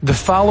The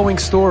following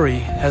story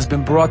has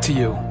been brought to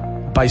you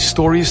by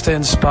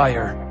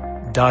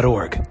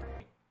StoriesToInspire.org.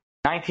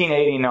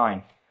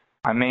 1989,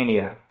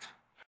 Armenia.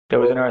 There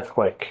was an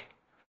earthquake.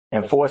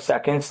 In 4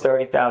 seconds,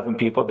 30,000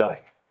 people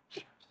died.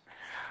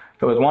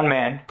 There was one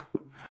man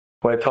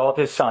who had told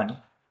his son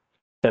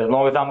that as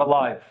long as I'm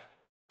alive,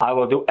 I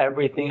will do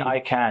everything I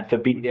can to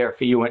be there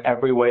for you in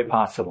every way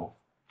possible.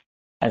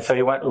 And so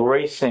he went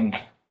racing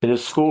to the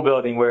school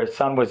building where his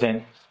son was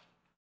in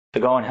to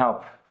go and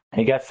help. And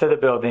he gets to the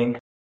building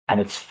and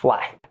it's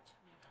flat.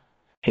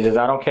 He says,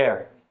 I don't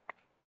care.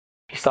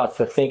 He starts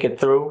to think it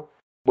through,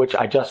 which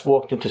I just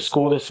walked into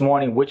school this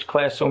morning. Which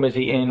classroom is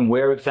he in?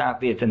 Where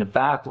exactly? It's in the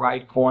back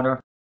right corner.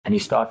 And he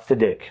starts to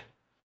dig.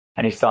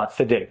 And he starts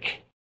to dig.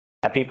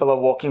 And people are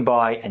walking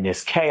by and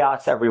there's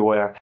chaos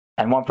everywhere.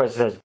 And one person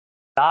says,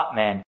 stop,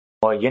 man.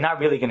 Or you're not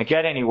really going to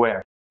get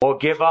anywhere. Or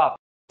give up.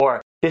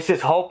 Or this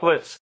is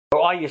hopeless.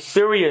 Or are you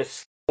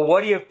serious? Or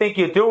what do you think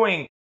you're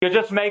doing? You're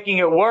just making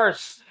it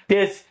worse.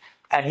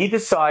 And he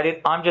decided,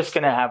 I'm just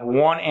going to have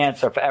one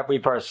answer for every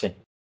person.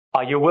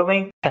 Are you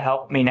willing to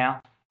help me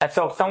now? And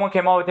so someone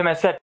came over to him and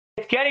said,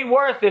 it's getting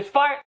worse. There's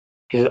fire.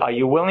 He said, are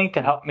you willing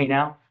to help me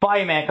now?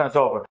 Fireman comes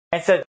over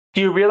and said,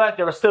 do you realize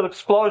there are still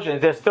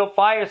explosions? There's still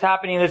fires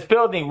happening in this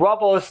building.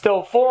 Rubble is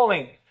still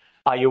falling.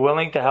 Are you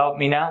willing to help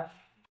me now?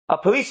 A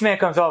policeman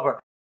comes over.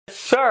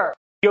 Sir,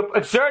 you're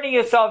exerting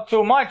yourself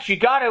too much. You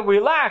got to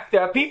relax.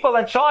 There are people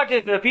in charge.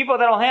 There are people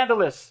that will handle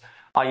this.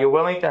 Are you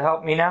willing to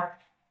help me now?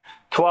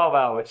 12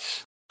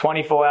 hours,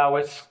 24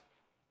 hours,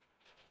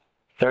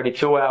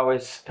 32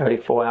 hours,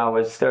 34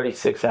 hours,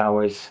 36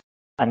 hours.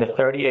 And the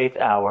 38th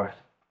hour,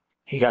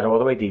 he got all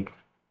the way deep.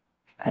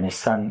 And his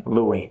son,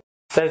 Louis,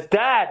 says,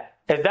 Dad,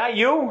 is that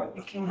you?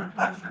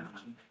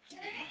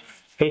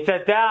 He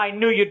said, Dad, I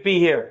knew you'd be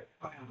here.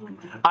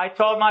 I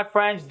told my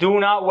friends, do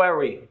not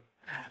worry.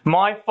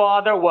 My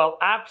father will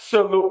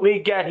absolutely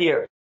get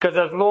here. Because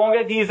as long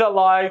as he's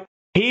alive,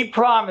 he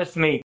promised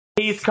me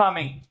he's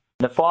coming.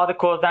 The father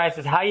calls down and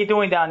says, how you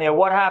doing down there?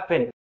 What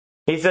happened?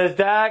 He says,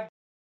 Dad,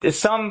 there's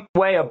some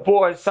way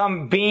aboard,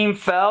 some beam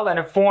fell and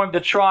it formed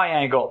a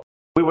triangle.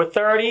 We were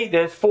 30,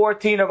 there's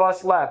 14 of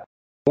us left.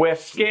 We're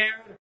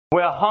scared,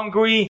 we're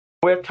hungry,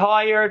 we're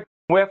tired,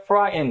 we're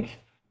frightened.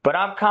 But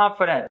I'm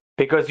confident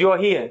because you're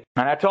here.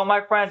 And I told my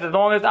friends, as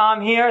long as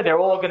I'm here, they're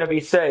all going to be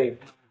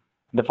saved.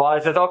 The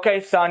father says, okay,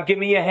 son, give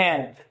me your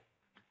hand.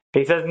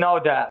 He says, no,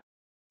 Dad.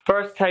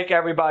 First take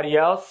everybody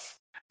else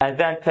and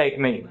then take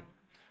me.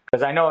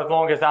 Because I know as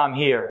long as I'm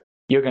here,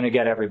 you're going to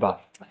get everybody.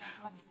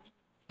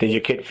 Did your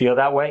kid feel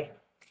that way?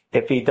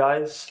 If he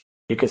does,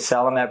 you could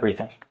sell him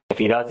everything. If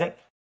he doesn't,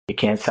 you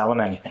can't sell him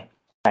anything.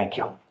 Thank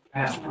you.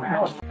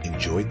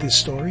 Enjoyed this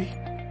story?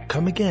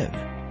 Come again.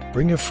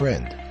 Bring a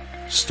friend.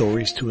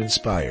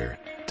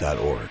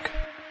 StoriesToInspire.org